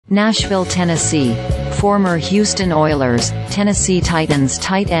Nashville, Tennessee. Former Houston Oilers, Tennessee Titans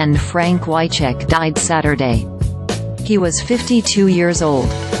tight end Frank Wycheck died Saturday. He was 52 years old.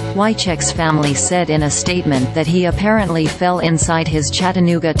 Wycheck's family said in a statement that he apparently fell inside his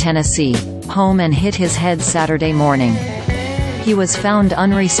Chattanooga, Tennessee, home and hit his head Saturday morning. He was found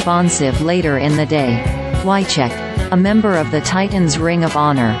unresponsive later in the day. Wycheck, a member of the Titans Ring of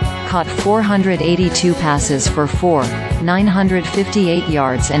Honor, caught 482 passes for 958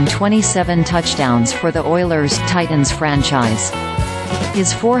 yards and 27 touchdowns for the Oilers-Titans franchise.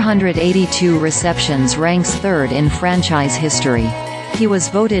 His 482 receptions ranks third in franchise history. He was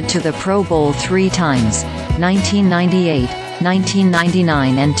voted to the Pro Bowl 3 times, 1998,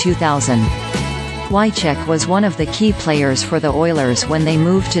 1999 and 2000. Wycheck was one of the key players for the Oilers when they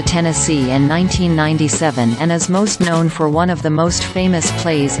moved to Tennessee in 1997 and is most known for one of the most famous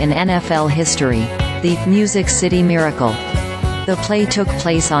plays in NFL history, the Music City Miracle. The play took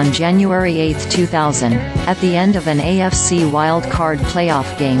place on January 8, 2000, at the end of an AFC Wild Card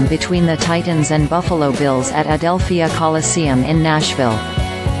playoff game between the Titans and Buffalo Bills at Adelphia Coliseum in Nashville.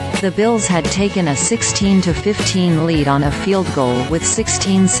 The Bills had taken a 16-15 lead on a field goal with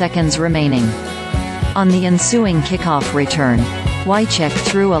 16 seconds remaining. On the ensuing kickoff return, Wycheck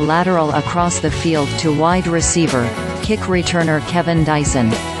threw a lateral across the field to wide receiver, kick returner Kevin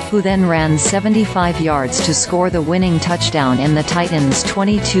Dyson, who then ran 75 yards to score the winning touchdown in the Titans'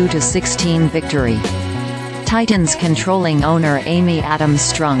 22-16 victory. Titans controlling owner Amy Adams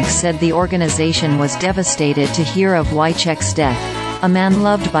Strunk said the organization was devastated to hear of Wycheck's death, a man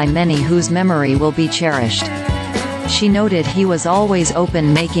loved by many whose memory will be cherished. She noted he was always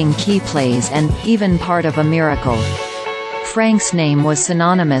open, making key plays and, even part of a miracle. Frank's name was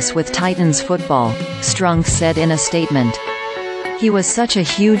synonymous with Titans football, Strunk said in a statement. He was such a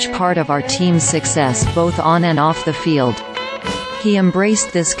huge part of our team's success both on and off the field. He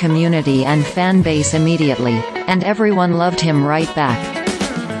embraced this community and fan base immediately, and everyone loved him right back.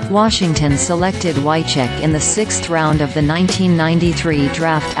 Washington selected Wycheck in the 6th round of the 1993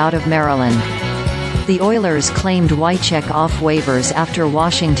 draft out of Maryland. The Oilers claimed Wycheck off waivers after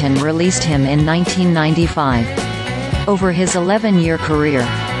Washington released him in 1995. Over his 11-year career,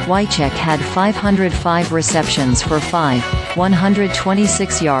 Wycheck had 505 receptions for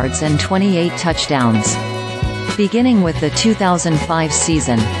 126 yards and 28 touchdowns. Beginning with the 2005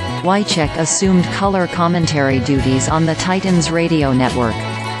 season, Wycheck assumed color commentary duties on the Titans radio network.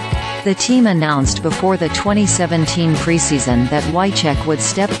 The team announced before the 2017 preseason that Wycheck would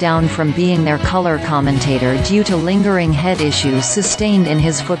step down from being their color commentator due to lingering head issues sustained in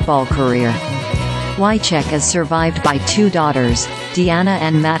his football career. Wycheck is survived by 2 daughters, Deanna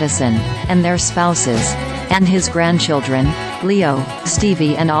and Madison, and their spouses, and his grandchildren, Leo,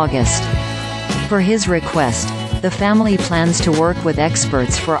 Stevie and August. For his request, the family plans to work with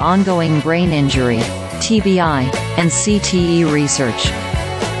experts for ongoing brain injury, TBI, and CTE research.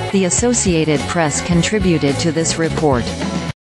 The Associated Press contributed to this report.